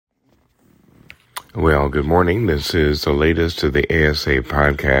Well, good morning. This is the latest of the ASA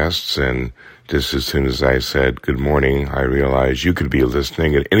podcasts, and just as soon as I said good morning, I realized you could be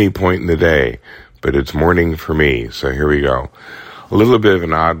listening at any point in the day, but it's morning for me, so here we go. A little bit of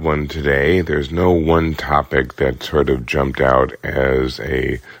an odd one today. There's no one topic that sort of jumped out as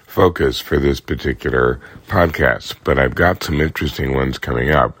a focus for this particular podcast, but I've got some interesting ones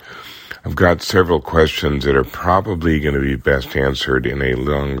coming up. I've got several questions that are probably going to be best answered in a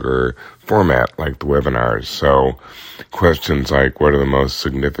longer format like the webinars. So questions like, what are the most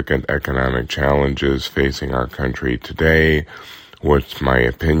significant economic challenges facing our country today? What's my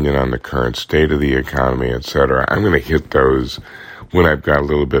opinion on the current state of the economy, etc.? I'm going to hit those when I've got a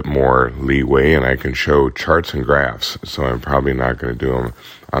little bit more leeway and I can show charts and graphs. So I'm probably not going to do them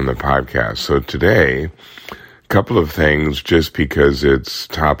on the podcast. So today, couple of things just because it's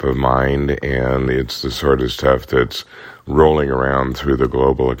top of mind and it's the sort of stuff that's rolling around through the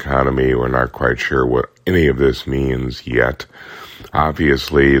global economy. We're not quite sure what any of this means yet.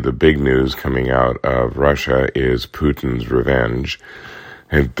 Obviously, the big news coming out of Russia is Putin's revenge.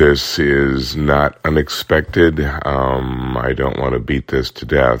 And this is not unexpected. I don't want to beat this to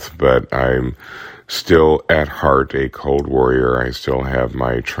death, but I'm still at heart a Cold Warrior. I still have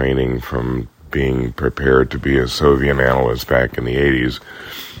my training from being prepared to be a Soviet analyst back in the 80s.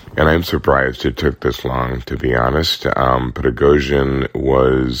 And I'm surprised it took this long, to be honest. Prigozhin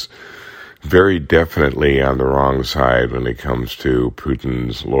was very definitely on the wrong side when it comes to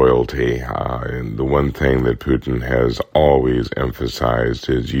Putin's loyalty. And the one thing that Putin has always emphasized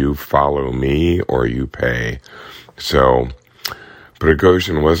is you follow me or you pay. So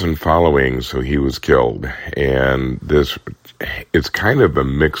Prigozhin wasn't following, so he was killed. And it's kind of a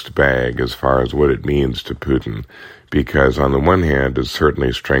mixed bag as far as what it means to Putin, because on the one hand, it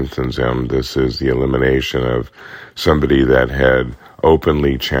certainly strengthens him. This is the elimination of somebody that had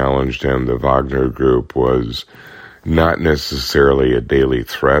openly challenged him. The Wagner Group was not necessarily a daily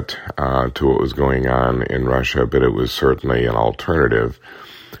threat to what was going on in Russia, but it was certainly an alternative.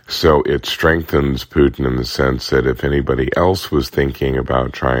 So it strengthens Putin in the sense that if anybody else was thinking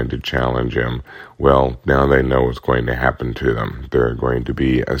about trying to challenge him, well, now they know what's going to happen to them. They're going to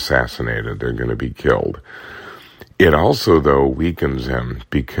be assassinated. They're going to be killed. It also, though, weakens him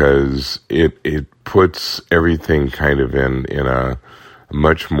because it puts everything kind of in a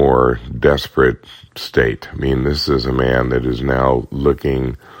much more desperate state. I mean, this is a man that is now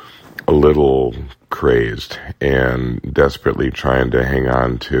looking a little crazed and desperately trying to hang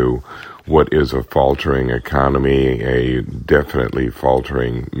on to what is a faltering economy, a definitely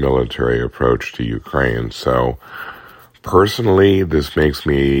faltering military approach to Ukraine. So personally, this makes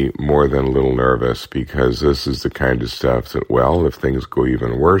me more than a little nervous because this is the kind of stuff that, well, if things go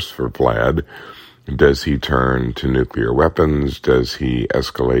even worse for Vlad, does he turn to nuclear weapons? Does he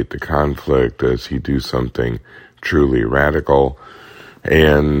escalate the conflict? Does he do something truly radical?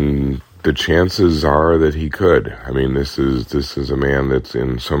 And the chances are that he could. I mean, this is a man that's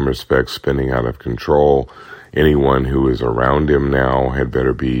in some respects spinning out of control. Anyone who is around him now had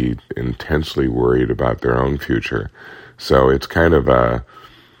better be intensely worried about their own future. So it's kind of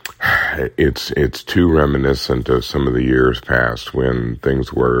it's too reminiscent of some of the years past when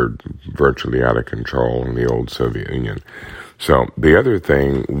things were virtually out of control in the old Soviet Union. So the other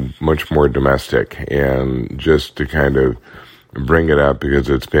thing, much more domestic, and just to kind of bring it up because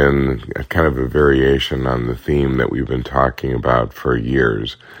it's been a kind of a variation on the theme that we've been talking about for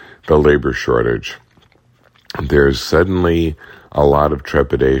years, the labor shortage. There's suddenly a lot of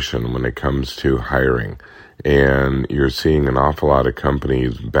trepidation when it comes to hiring, and you're seeing an awful lot of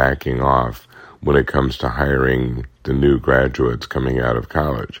companies backing off when it comes to hiring the new graduates coming out of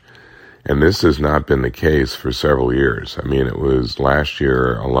college. And this has not been the case for several years. I mean, it was last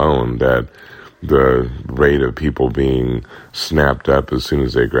year alone that the rate of people being snapped up as soon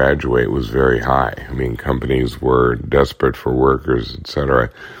as they graduate was very high. I mean, companies were desperate for workers, etc.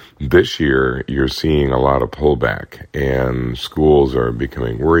 This year, you're seeing a lot of pullback, and schools are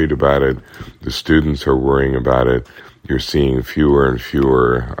becoming worried about it. The students are worrying about it. You're seeing fewer and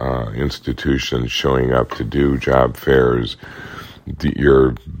fewer institutions showing up to do job fairs.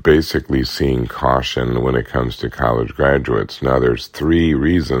 You're basically seeing caution when it comes to college graduates. Now, there's 3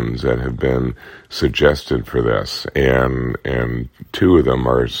 reasons that have been suggested for this, and 2 of them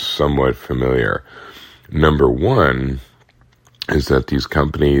are somewhat familiar. Number 1 is that these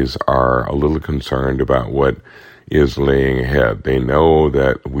companies are a little concerned about what is laying ahead. They know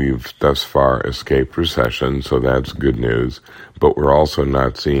that we've thus far escaped recession, so that's good news, but we're also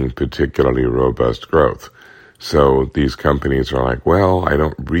not seeing particularly robust growth. So these companies are like, well, I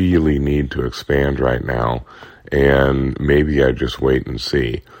don't really need to expand right now, and maybe I just wait and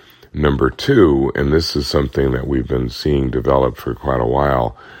see. Number two, and this is something that we've been seeing develop for quite a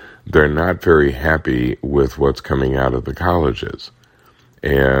while, they're not very happy with what's coming out of the colleges.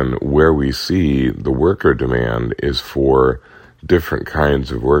 And where we see the worker demand is for different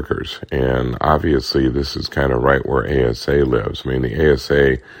kinds of workers. And obviously this is kind of right where ASA lives. I mean, the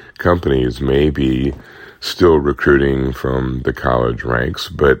ASA companies may be still recruiting from the college ranks,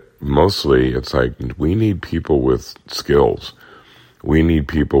 but mostly it's like we need people with skills. We need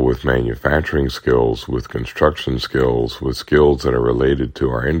people with manufacturing skills, with construction skills, with skills that are related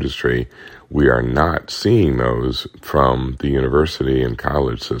to our industry. We are not seeing those from the university and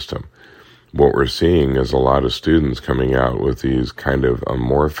college system. What we're seeing is a lot of students coming out with these kind of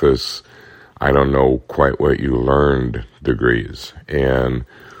amorphous, I don't know quite what you learned degrees. And,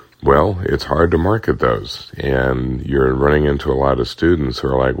 well, it's hard to market those. And you're running into a lot of students who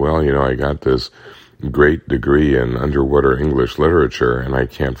are like, well, I got this great degree in underwater English literature and I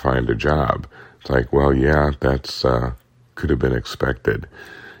can't find a job. It's like, well, yeah, that's could have been expected.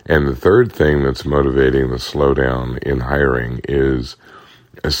 And the third thing that's motivating the slowdown in hiring is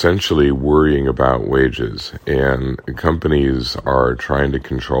essentially worrying about wages. And companies are trying to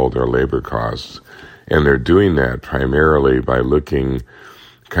control their labor costs. And they're doing that primarily by looking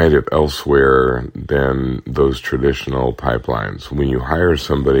kind of elsewhere than those traditional pipelines. When you hire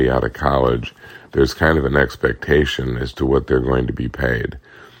somebody out of college, there's kind of an expectation as to what they're going to be paid.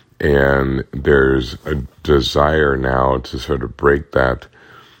 And there's a desire now to sort of break that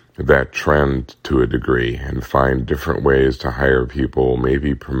trend to a degree and find different ways to hire people,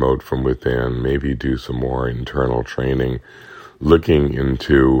 maybe promote from within, maybe do some more internal training, looking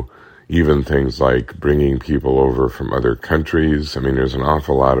into even things like bringing people over from other countries. I mean, there's an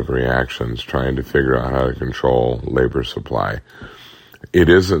awful lot of reactions trying to figure out how to control labor supply. It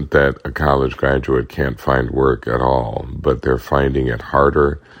isn't that a college graduate can't find work at all, but they're finding it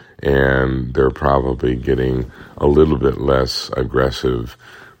harder, and they're probably getting a little bit less aggressive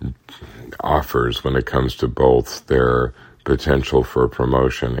offers when it comes to both their potential for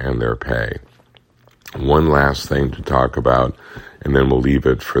promotion and their pay. One last thing to talk about, and then we'll leave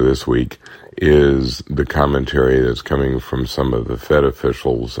it for this week, is the commentary that's coming from some of the Fed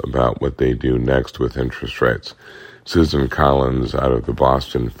officials about what they do next with interest rates. Susan Collins out of the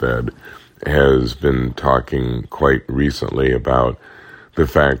Boston Fed has been talking quite recently about the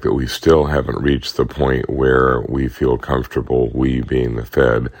fact that we still haven't reached the point where we feel comfortable, we being the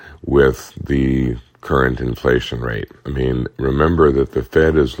Fed, with the current inflation rate. I mean, remember that the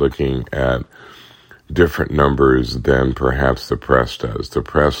Fed is looking at different numbers than perhaps the press does. The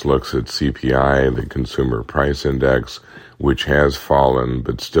press looks at CPI, the Consumer Price Index, which has fallen,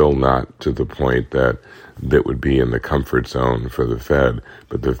 but still not to the point that would be in the comfort zone for the Fed.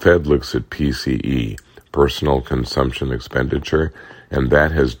 But the Fed looks at PCE, Personal Consumption Expenditure, and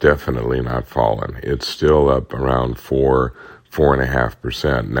that has definitely not fallen. It's still up around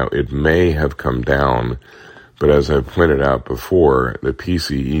 4.5%. Now, it may have come down, but as I pointed out before, the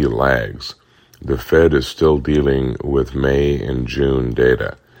PCE lags. The Fed is still dealing with May and June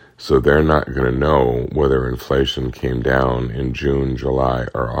data. So they're not going to know whether inflation came down in June, July,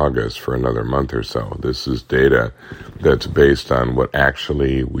 or August for another month or so. This is data that's based on what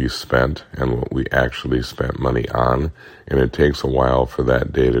actually we spent and what we actually spent money on, and it takes a while for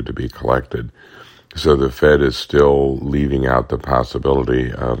that data to be collected. So the Fed is still leaving out the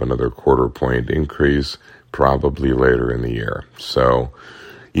possibility of another quarter point increase, probably later in the year. So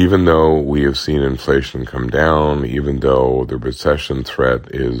even though we have seen inflation come down, even though the recession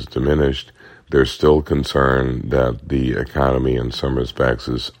threat is diminished, there's still concern that the economy in some respects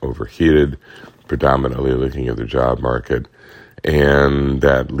is overheated, predominantly looking at the job market, and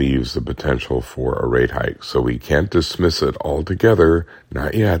that leaves the potential for a rate hike. So we can't dismiss it altogether,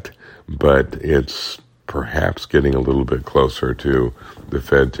 not yet, but it's perhaps getting a little bit closer to the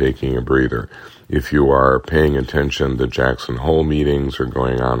Fed taking a breather. If you are paying attention, the Jackson Hole meetings are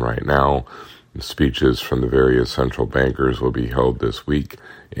going on right now. Speeches from the various central bankers will be held this week,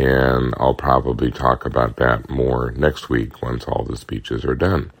 and I'll probably talk about that more next week once all the speeches are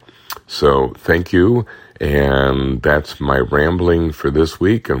done. So thank you, and that's my rambling for this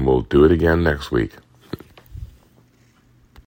week, and we'll do it again next week.